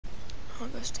I'll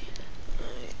go stand it.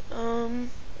 Alright,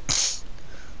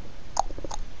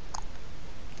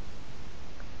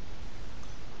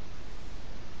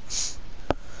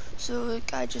 so the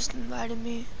guy just invited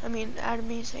me, added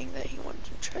me saying that he wanted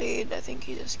to trade. I think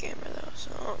he's a scammer though,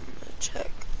 so I'm gonna check.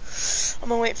 I'm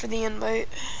gonna wait for the invite.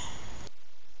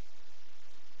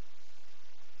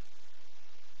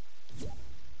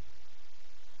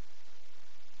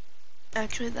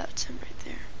 Actually, that's him right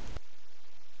there.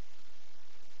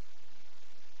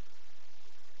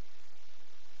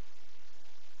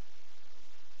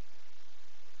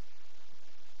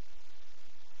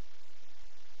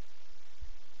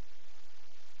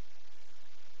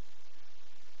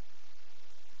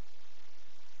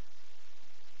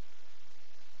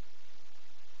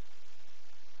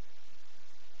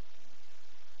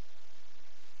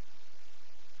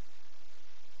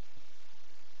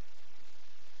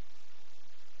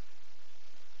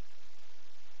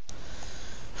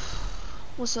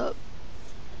 What's up?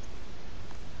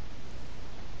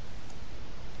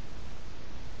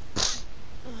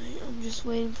 Alright, I'm just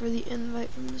waiting for the invite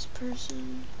from this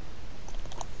person.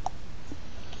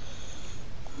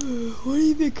 What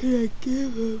even could I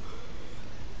give him?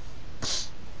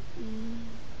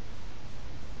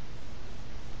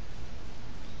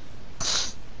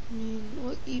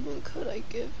 What even could I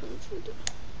give him for the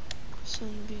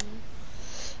Sunbeam?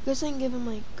 I guess I can give him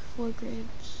like 4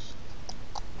 grapes.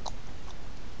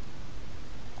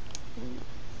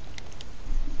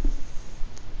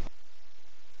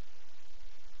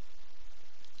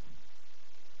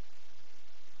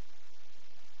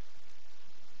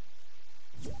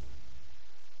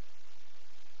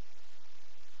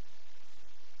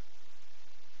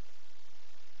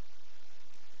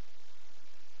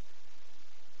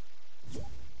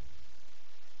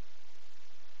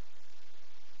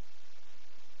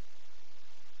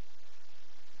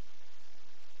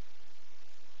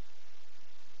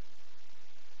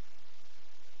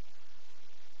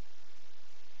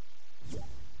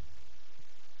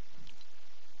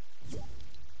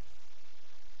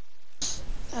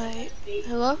 Alright,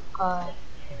 hello? Hi.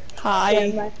 Hi.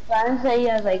 Yeah, my friend said he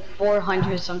has like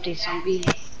 400 something Sunbeam.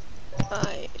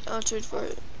 Alright, I'll trade for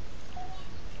it.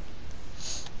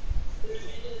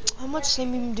 How much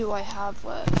Sunbeam do I have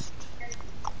left?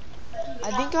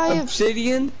 I think I have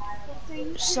Obsidian?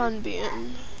 Sunbeam. I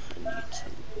need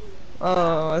some.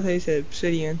 Oh, I thought you said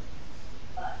obsidian.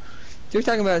 If you're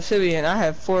talking about obsidian, I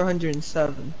have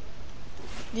 407.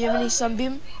 Do you have any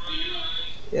Sunbeam?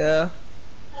 Yeah.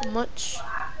 How much?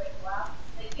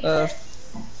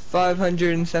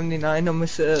 579,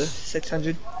 almost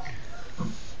 600.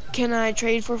 Can I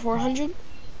trade for 400?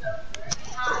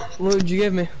 What would you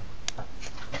give me?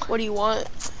 What do you want?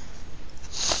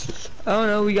 I don't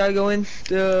know, we gotta go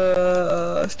into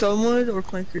Stonewood or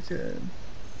Clankerton.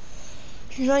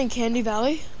 You're not in Candy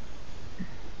Valley?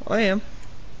 I am.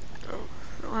 Oh,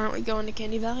 why don't we go into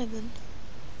Candy Valley then?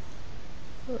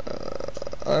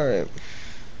 Alright.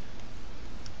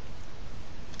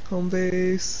 Home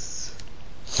base.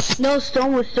 No,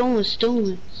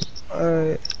 Stonewood.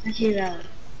 Alright. I see that.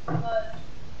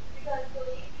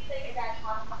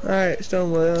 Alright,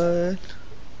 Stonewood.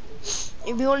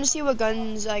 If you want to see what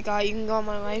guns I got, you can go on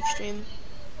my live stream.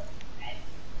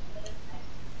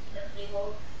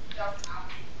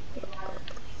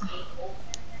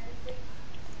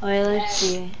 Alright, let's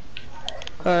see.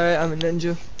 Alright, I'm a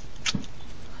ninja.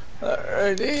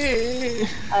 Alrighty.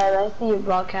 Alright, let's see your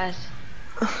broadcast.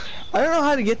 I don't know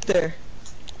how to get there.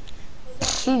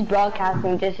 He's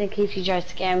broadcasting just in case you try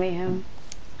scamming him.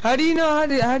 How do you know how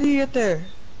do you get there?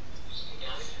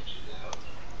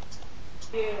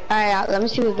 Alright, let me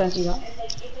see what guns you got.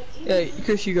 Yeah,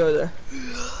 Chris, you go there.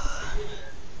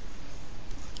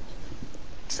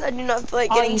 So I do not feel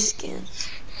like getting skinned.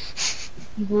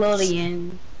 Loading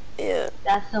in. Yeah.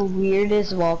 That's the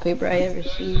weirdest wallpaper I ever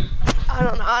seen. I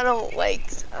don't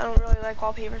really like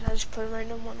wallpapers. I just put a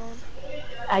random one on.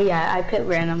 Yeah, I put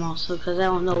random also because I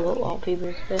don't know what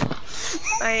wallpapers fit.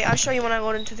 I'll show you when I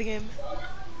load into the game.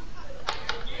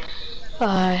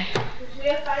 Bye. I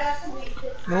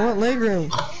want leg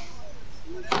room.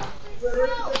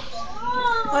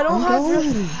 I don't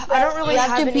really You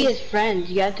have have to be any. his friend.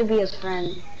 You have to be his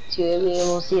friend to be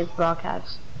able to see his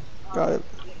broadcast. Got it.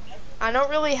 I don't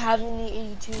really have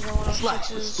any 82s or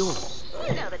 106s.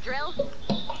 You know the drill.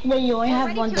 Wait, you only have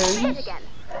Ready to expand 130? again.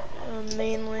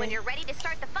 Mainly. When you're ready to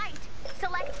start the fight,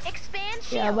 select expand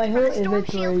shield. Yeah, my from whole the Storm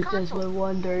inventory Shield is just console. with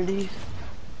 130.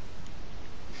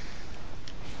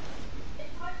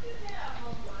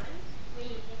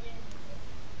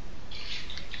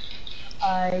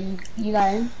 You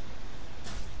got him?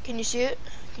 Can you see it?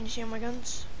 Can you see all my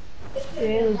guns?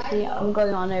 Yeah, let's see. I'm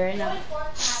going on there right now.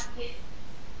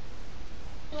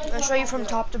 I'll show you from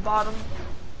top to bottom.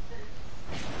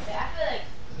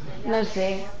 Let's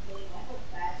see.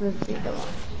 Let's see.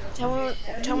 Come on.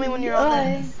 Tell me when you're on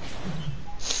there.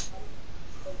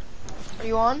 Are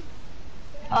you on?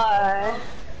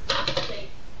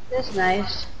 That's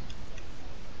nice.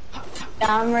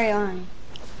 Yeah, I'm right on.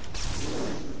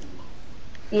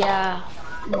 Yeah,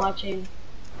 I'm watching.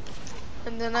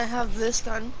 And then I have this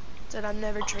gun that I'm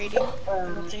never trading. I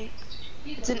don't think.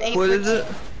 It's an 8 What prick. is it?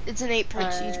 It's an 8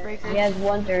 prick siege breaker. He has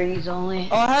 130s only.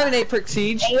 Oh, I have an 8 prick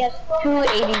siege. He has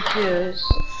 282s.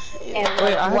 And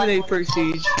Wait, I have one- an 8 prick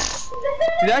siege.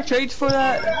 Did I trade for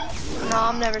that? No,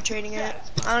 I'm never trading it.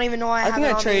 I don't even know why I have think it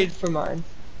I on traded me. for mine.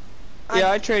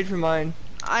 Yeah, I traded for mine.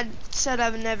 I said I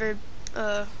would never.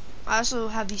 I also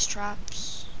have these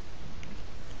traps.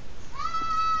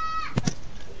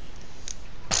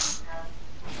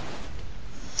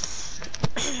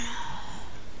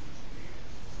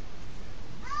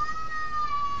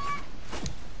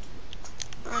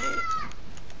 Alright.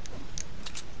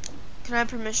 Can I have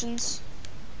permissions?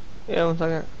 Yeah, 1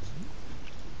 second.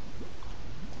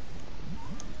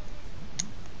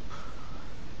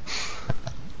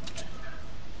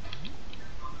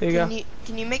 There you go.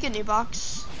 Can you make a new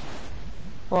box?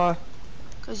 Why?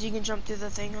 Cause you can jump through the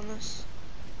thing on this.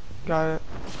 Got it.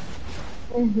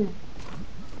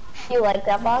 You like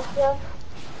that box though?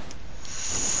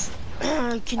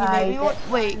 Can you make me one?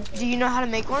 Wait, do you know how to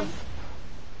make one?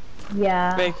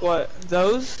 Yeah. Make what?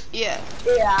 Those? Yeah.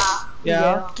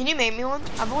 Yeah. Can you make me one?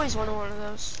 I've always wanted one of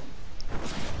those.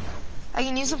 I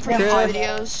can use them for Yeah. YouTube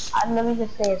videos. Let me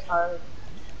just say it's hard.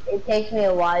 It takes me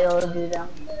a while to do them.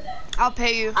 I'll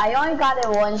pay you. I only got it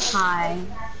one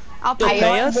time. I'll You'll pay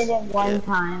pay you. us? I did it one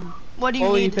time. What do you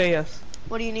What will you need? pay us?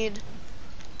 What do you need?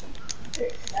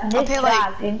 This pay like-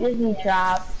 trap, you just need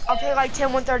trap. I'll pay like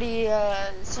 10 130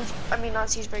 not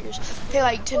siege breakers. Pay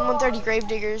like 10 130 grave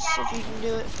diggers if you can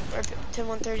do it. Or 10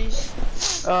 130s.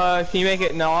 Can you make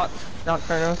it not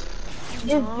Chronos? Just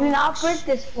do not break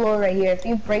this floor right here. If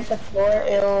you break the floor,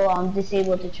 it'll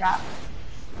disable the trap.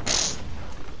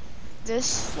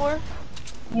 This floor?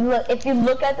 If you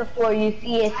look at the floor, you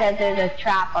see it says there's a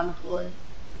trap on the floor.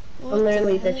 What But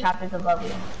literally, the heck? trap is above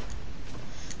you.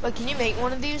 But can you make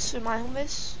one of these for my home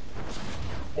base?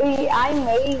 I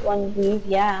made one of these,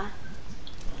 yeah.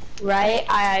 Right?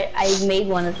 I made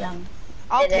one of them.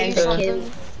 I'll And pay you then something.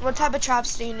 What type of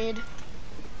traps do you need?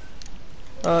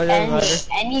 Oh, it doesn't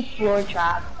matter. Any floor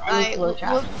trap. Any floor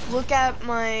trap. Look at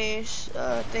my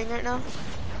thing right now.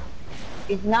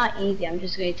 It's not easy, I'm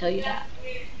just gonna tell you that.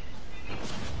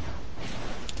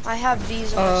 I have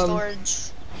these in my storage.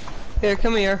 Here,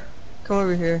 come here. Come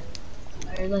over here.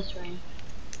 Alright, let's run.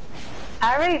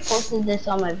 I already posted this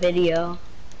on my video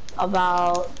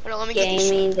about Hold on, let me get these.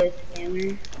 gaming the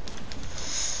scammer.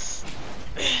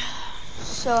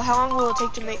 So how long will it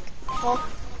take to make? Paul?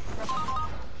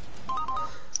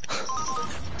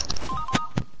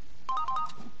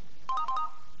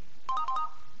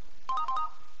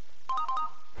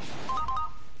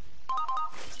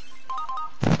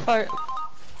 Alright.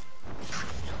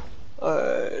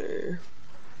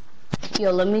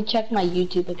 Yo, let me check my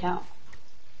YouTube account.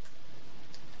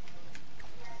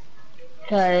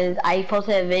 Cause I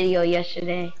posted a video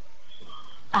yesterday.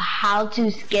 How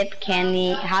to skip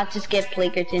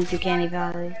Playkerton to Canny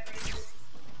Valley.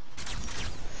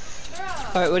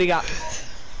 Alright, what do you got?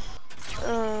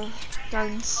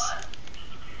 Guns.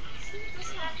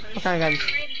 What kind of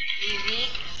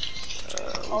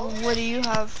guns? What do you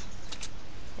have?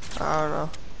 I don't know.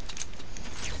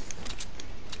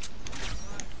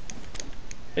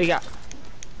 What do you got?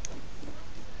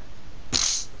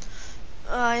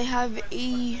 I have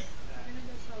a.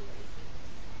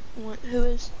 What? Who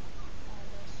is?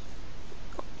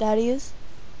 Daddy is.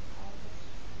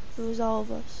 Who is all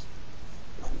of us?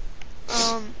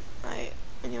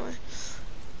 Anyway,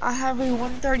 I have a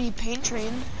 130 paint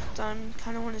train that I'm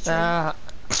kind of want to try.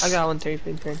 I got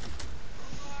 130 train.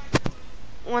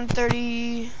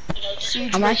 130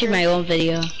 siege I'm watching breaker. my own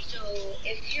video.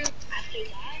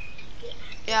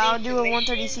 Yeah, I'll do a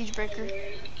 130 siege breaker.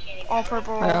 All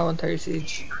purple. I got 130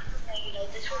 siege.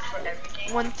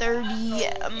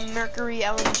 130 Mercury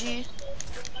LMG.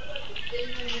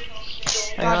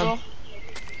 Hang on. Goggle.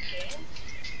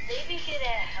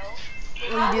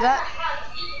 Will you do that?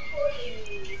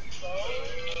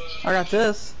 I got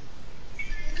this.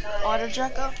 Auto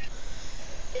Draco.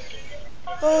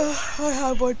 Oh, I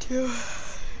have one too.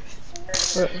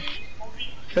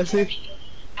 Let's see.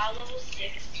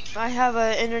 I have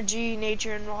a energy,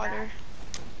 nature, and water.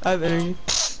 I have energy.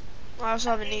 I also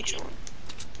have a nature one.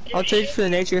 I'll trade for the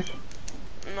nature.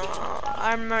 No,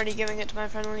 I'm already giving it to my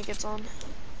friend when he gets on.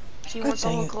 He God wants the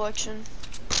dang whole it. collection.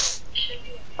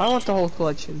 I want the whole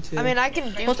collection too. I mean, I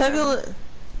can dupe Well, them.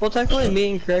 technically,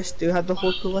 me and Chris do have the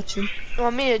whole collection. You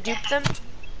want me to dupe them?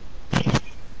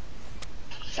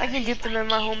 I can dupe them in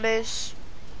my home base.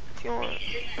 If you want.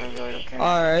 I really don't care.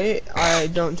 Alright, I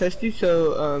don't trust you,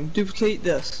 so duplicate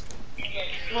this.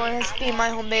 Well, it has to be in my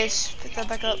home base. Pick that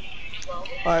back up.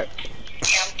 Alright.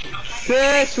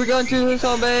 Chris, we're going to his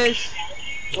home base.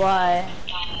 What?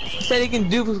 He said he can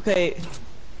duplicate.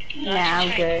 Yeah,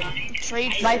 I'm good.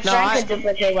 Trade. My No, friend could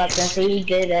duplicate weapons, so he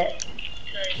did it.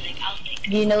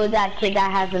 Do you know that kid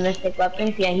that has the mystic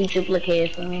weapons? Yeah, he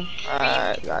duplicated for me.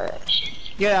 Alright, got it.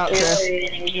 Get out, It was Chris.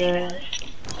 really good.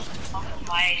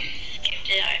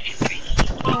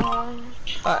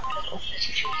 Alright.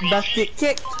 About to get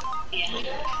kicked.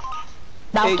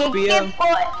 Now kick HBO. it,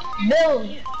 boy!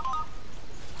 Boom!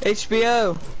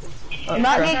 HBO.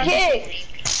 Now get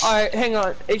kicked! Alright, hang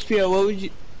on. HBO,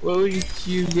 what would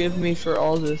you give me for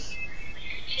all this?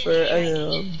 For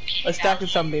a stack of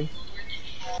sunbeam.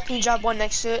 Can you drop one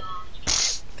next to it?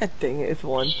 God dang it, it's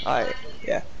one. Alright,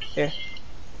 yeah, here.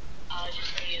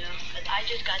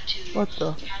 What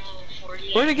the?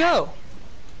 Where'd it go?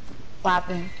 What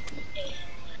happened?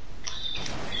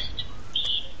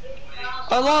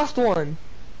 I lost one.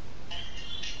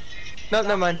 Nope,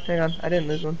 never mind. Hang on, I didn't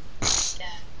lose one.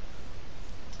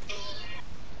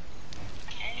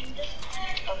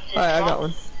 Alright, I got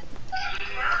one.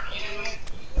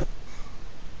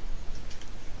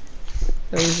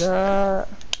 There's that.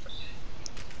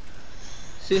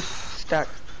 See, stack.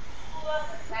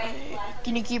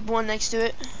 Can you keep one next to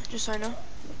it? Just so I know.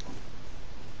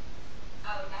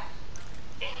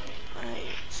 Alright,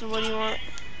 so what do you want?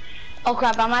 Oh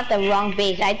crap, I'm at the wrong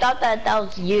base. I thought that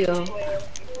was you.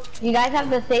 You guys have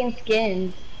the same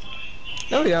skins.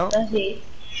 No, we don't. Let's see.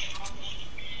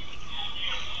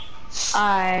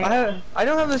 Alright. I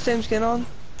don't have the same skin on.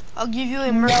 I'll give you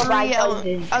a No, Mercury I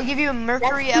didn't. I'll give you a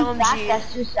Mercury That's 2 sacks, LMG.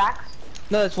 that's 2 sacks.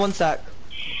 No, it's one sack.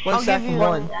 One I'll sack give of you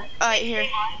one. Alright, here.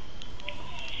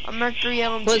 A Mercury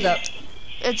LMG. What is that?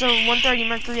 It's a 130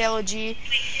 Mercury LMG.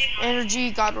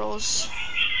 Energy God rolls.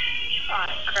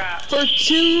 For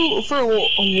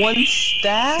one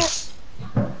stack?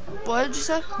 What did you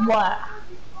say? What?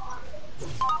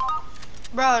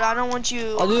 Bro, I don't want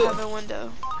you I'll do to it. have a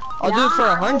window. I'll do it for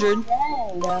 100.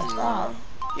 No.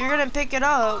 You're gonna pick it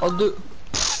up. I'll do it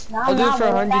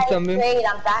for 100 something. Trade,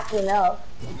 I'm backing up.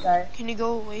 I'm sorry. Can you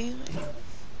go away?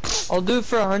 I'll do it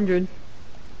for 100.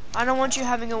 I don't want you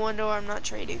having a window or I'm not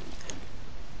trading.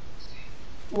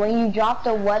 When you drop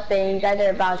the weapon, you guys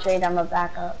are about to trade, I'm a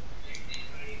backup.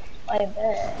 Like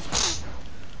that.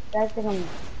 That's the one.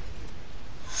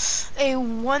 A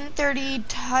 130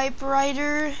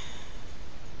 typewriter.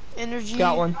 Energy.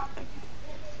 Got one.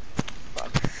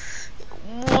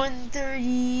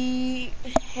 130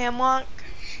 hammock.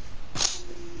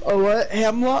 Oh, what?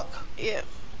 Hemlock? Yeah.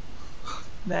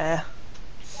 Nah.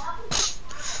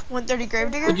 130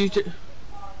 gravedigger. Would you?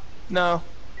 No.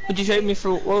 Would you trade me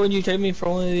for? What would you trade me for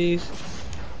one of these?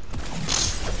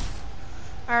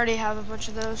 I already have a bunch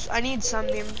of those. I need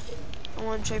sunbeam. I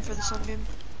want to trade for the sunbeam.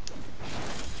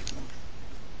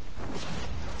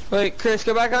 Wait, Chris,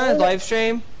 go back on his live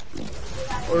stream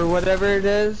or whatever it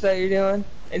is that you're doing,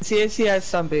 and see if he has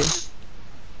sunbeam.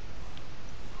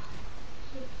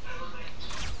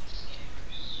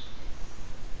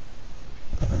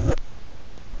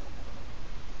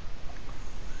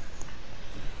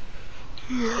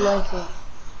 Let's see.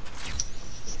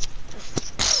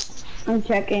 I'm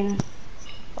checking.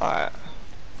 Alright.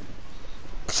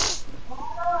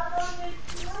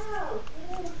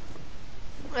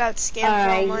 That's scam for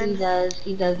Alright, online.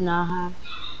 he does not have.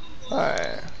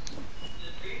 Alright.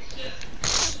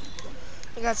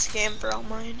 I got scam for all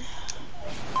mine.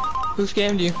 Who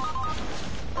scammed you?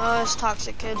 It's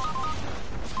Toxic Kid.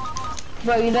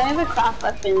 Bro, you don't even craft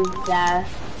weapons that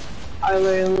are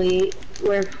literally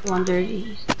worth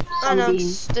 130. I know,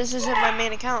 this isn't my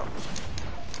main account.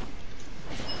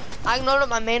 I can load up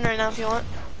my main right now if you want.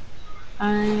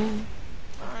 Alright,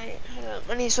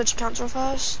 I need to switch accounts real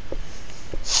fast.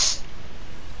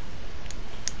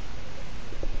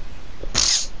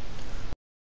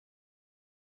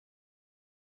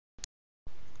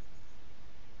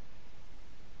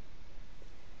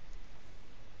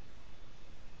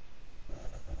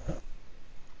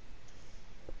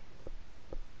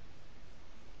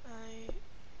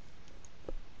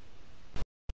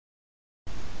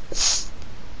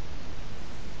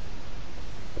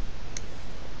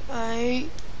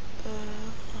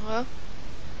 Hello?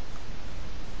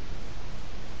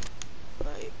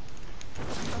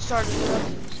 started it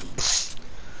up.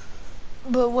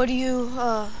 But what do you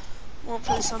want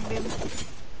for the sunbeam?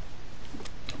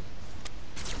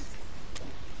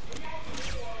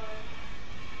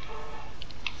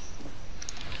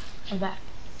 I'm back.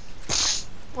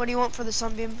 What do you want for the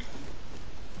sunbeam?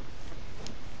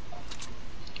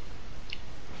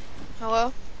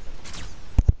 Hello?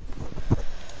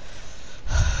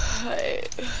 Hi.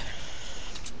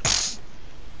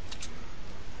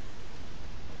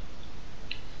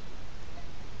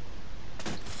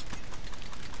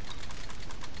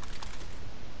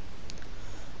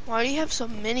 Why do you have so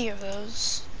many of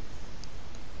those?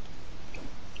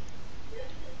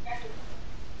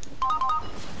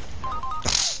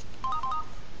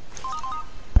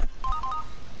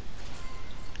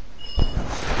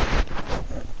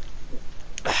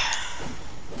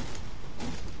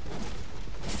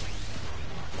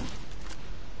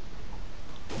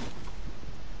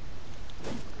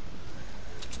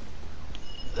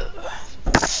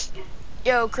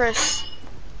 Yo, Chris.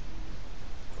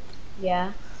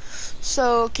 Yeah.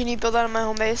 So, can you build out of my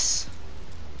home base?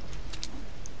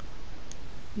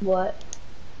 What?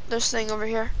 This thing over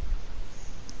here.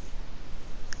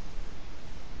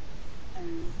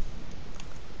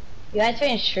 You guys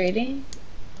finished trading?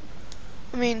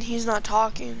 I mean, he's not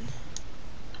talking.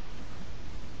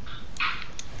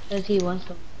 Does he want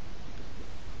some?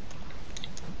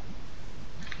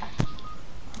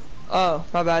 Oh,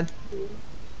 my bad.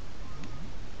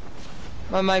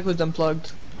 My mic was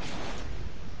unplugged.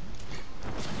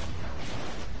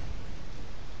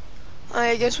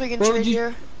 I guess we can What would trade you-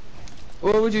 here.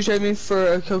 What would you trade me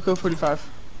for a Coco 45?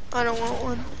 I don't want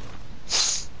one.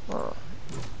 Oh.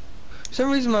 For some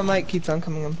reason my mic keeps on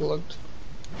coming unplugged.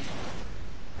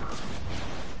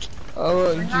 Oh,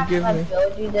 what We're did you not give gonna me?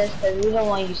 build you this because we don't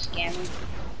want you scamming.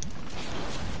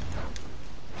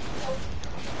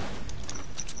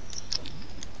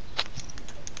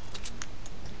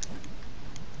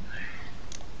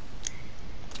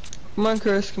 Come on,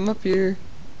 Chris, come up here.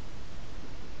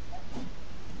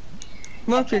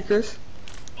 Come up here, Chris.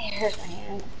 Here's my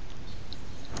hand.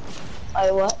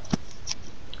 Wait, what?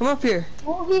 Come up here.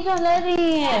 Oh, he's not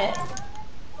letting it.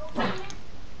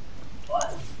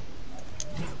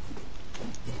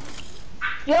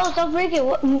 Yo, stop breaking.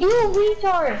 What? You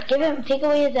retard. Give him. Take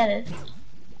away his edit.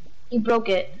 He broke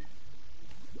it.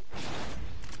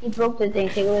 He broke the thing.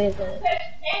 Take away his edit.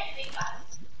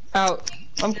 Out.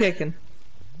 I'm kicking.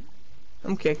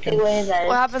 I'm Take kicking. away his edit.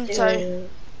 What happened? Sorry.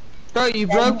 Bro, you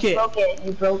broke it. Broke it.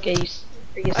 You broke it.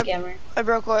 You scammer. I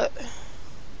broke what?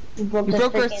 You broke You the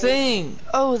broke our freaking- thing.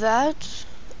 Oh, that?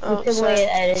 You Oh, took away sorry. his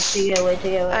edit. Take it away. Take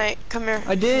it away. Alright, come here.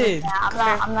 I did.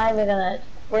 Nah, I'm not even gonna.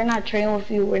 We're not trading with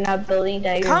you. We're not building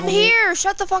that. Come here!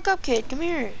 Shut the fuck up, kid. Come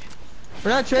here.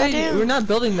 We're not trading. Goddamn. We're not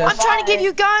building this. I'm trying to give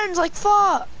you guns, like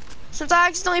fuck. Since I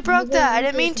accidentally broke that, I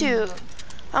didn't mean to.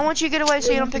 I want you to get away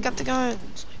so you don't pick up the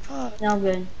guns. Like fuck. No, I'm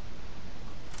good.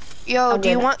 Yo, I'm do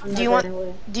you good. want I'm do you not want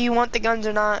good. do you want the guns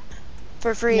or not?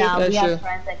 For free. Nah, we Yeah, sure. have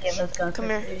friends that give us guns. Come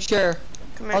for here. free. Sure.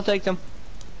 Come here. I'll take them.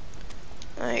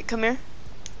 Alright, come here.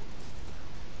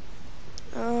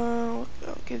 I'll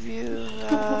give you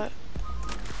that.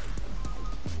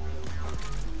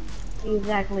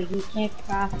 Exactly. He can't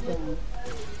craft them.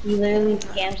 He literally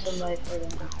scams somebody for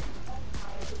them.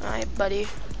 Alright, buddy.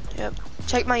 Yep.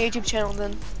 Check my YouTube channel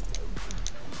then.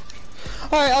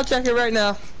 Alright, I'll check it right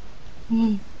now.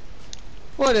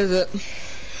 What is it?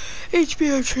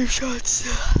 HBO Tree Shots.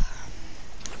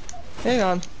 Hang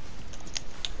on.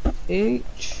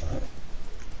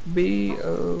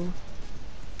 HBO.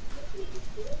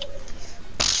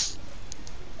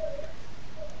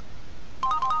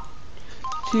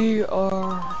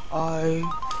 TRI.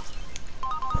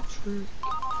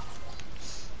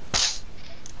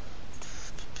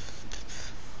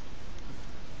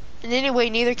 And anyway,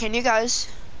 neither can you guys.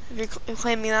 If you're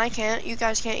claiming that I can't, you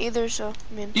guys can't either, so,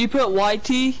 I mean, Do you put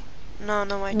YT? no,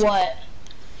 my What?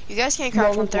 You guys can't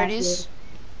craft What was 130s.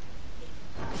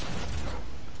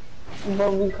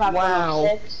 But we craft Wow.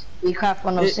 106. We craft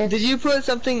 106. Did you put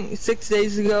something 6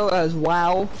 days ago as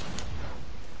WoW?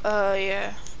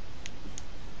 Yeah.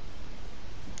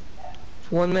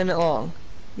 It's 1 minute long.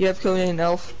 You have Conan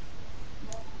Elf.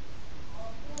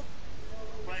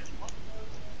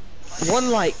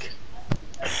 1 like.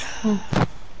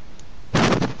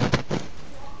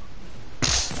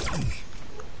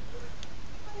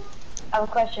 I have a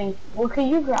question. What could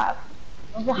you grab?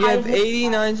 What's the You have highest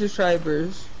 89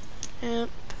 subscribers. Yep.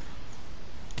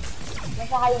 What's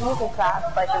the highest you could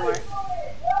craft? Question mark.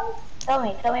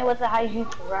 Tell me what's the highest you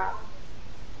could grab.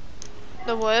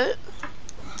 The what?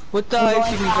 What the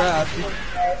heck you can grab?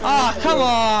 Ah, come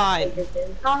on!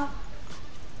 Huh?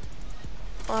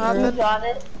 What You happened? got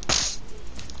it.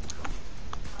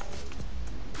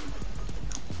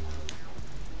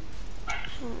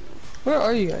 Where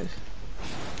are you guys?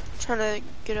 Trying to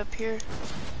get up here.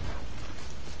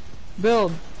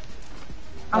 Build.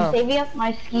 I'm Oh. saving up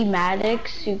my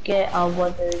schematics to get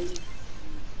 130.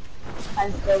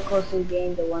 I'm so close to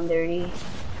getting to 130.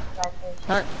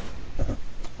 Alright.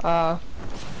 All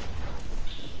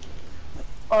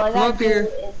I I'm gotta up do here.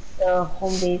 is the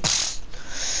home base.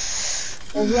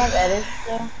 Does he have edits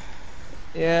there?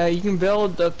 Yeah, you can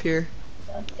build up here.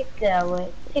 Take that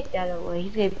away. Take that away.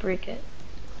 He's gonna break it.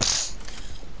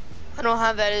 I don't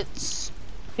have edits.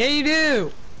 Yeah, you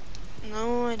do.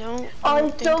 No, I don't. I Oh, don't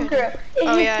it's think I do. Joker. It's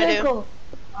Oh, yeah, I do. circle.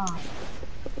 Oh.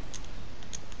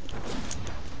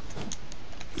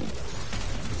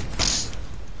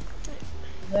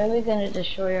 Where are we gonna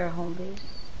destroy our home base?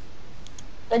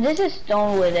 But this is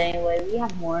Stonewood anyway. We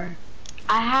have more.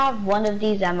 I have one of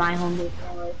these at my home base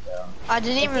anyway, so. I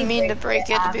didn't If even you mean to break break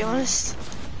it, it, to be I'm- honest.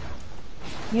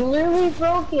 You literally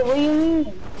broke it. What do you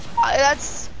mean?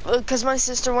 That's because my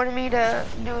sister wanted me to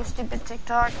do a stupid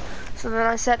TikTok, so then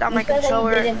I set down my You said that you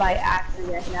controller. did it by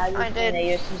accident. Now you're I saying did. that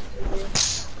your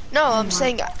sister did. No, I'm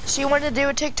saying she wanted to do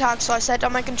a TikTok, so I set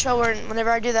down my controller, and whenever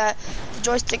I do that, the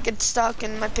joystick gets stuck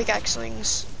and my pickaxe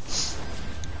swings.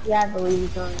 Yeah, I believe you,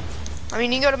 Tony. I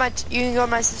mean, you can go to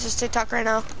my sister's TikTok right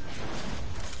now.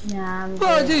 Nah, I'm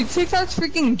Bro, good. dude, TikTok's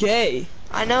freaking gay.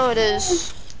 I know it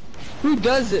is, Who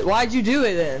does it? Why'd you do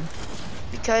it then?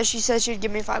 because she said she'd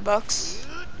give me $5.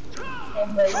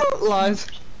 Lies.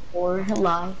 Or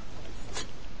lie.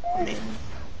 I mean,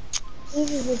 You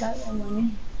just got no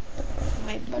money.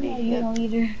 my Yeah, buddy, you yeah, don't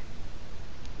either.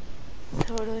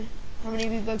 totally. How many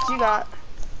V-Bucks you got?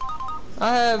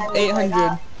 I have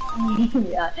 800.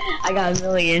 Yeah, I got 1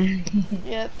 million.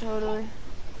 Yep, totally.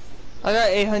 I got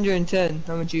 810.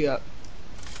 How much you got?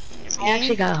 I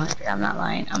actually got 100. I'm not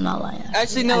lying. I'm not lying.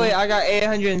 Actually, no, wait. I got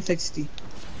 860.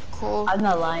 Cool. I'm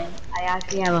not lying. I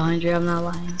actually have 100. I'm not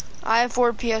lying. I have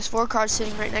 4 PS4 cards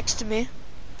sitting right next to me.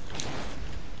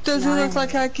 Does it look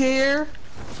like I care?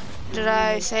 Did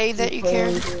I say that you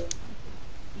totally cared? do. You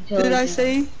Did totally I do.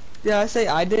 say? Did I say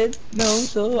I did? No,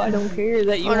 so I don't care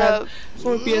that you Hold have up.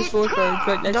 4 PS4 cards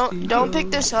right next to you. Don't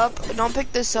pick this up. Don't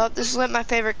pick this up. This is like my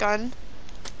favorite gun.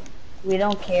 We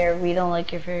don't care. We don't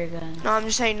like your favorite gun. No, I'm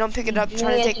just saying, don't pick it up. You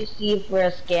Trying to need take. to see if we're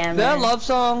a scammer. Is that a love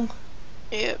song?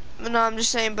 Yeah. No, I'm just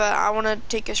saying, but I want to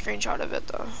take a screenshot of it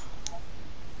though.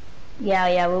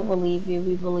 Yeah, we believe you.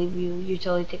 We believe you. You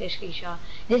totally take a screenshot.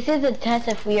 This is a test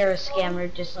if we are a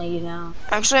scammer, just so you know.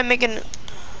 Actually, I'm making.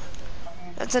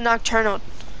 That's a nocturnal.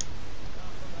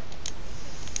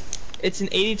 It's an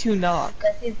 82 knock.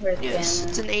 Let's see if we're a Yes,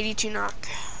 it's scammer. an 82 knock.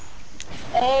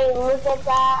 Hey, look at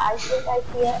that. I think I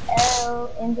see an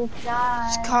L in the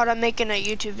sky. It's called I'm making a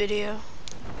YouTube video.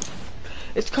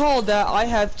 It's called that I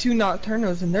have 2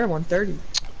 nocturnos and they're 130.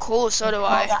 Cool. So do Well,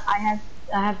 I.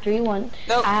 I have 3 ones.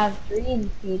 Nope. I have 3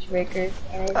 speech breakers.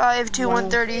 And I have 2 one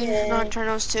 130 is-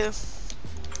 nocturnos too.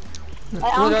 I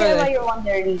What don't are care they? about your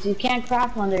 130s. You can't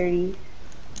craft 130s.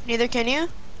 Neither can you.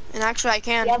 And actually, I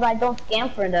can. Yeah, but I don't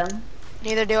scam for them.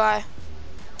 Neither do I.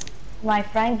 My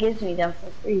friend gives me them for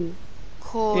free.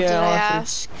 Cool. Yeah, Did I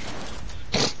awesome.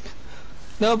 ask?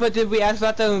 No, but did we ask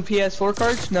about the PS4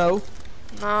 cards? No.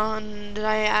 No. And did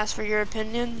I ask for your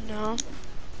opinion? No.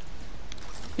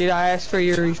 Did I ask for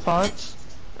your response?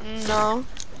 No.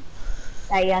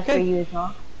 I asked for Good. you as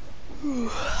well.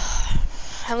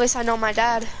 At least I know my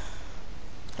dad.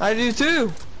 I do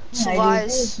too. It's I do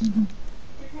lies.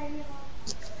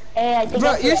 Hey, I think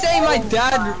Bro, I see you're an saying L my in the sky.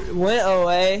 dad went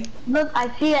away. Look,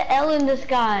 I see an L in the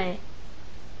sky.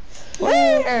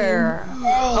 Where?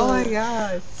 Oh my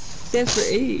god. Stands for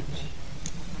H.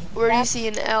 Where do you see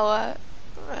an L at?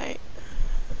 Right.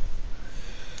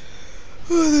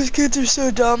 Oh, those kids are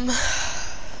so dumb.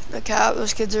 The cat,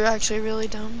 those kids are actually really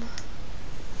dumb.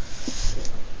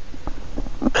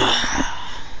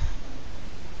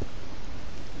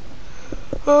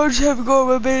 Oh, I just have to go on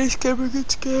my base camera, get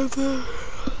scammed.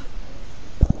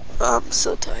 I'm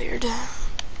so tired.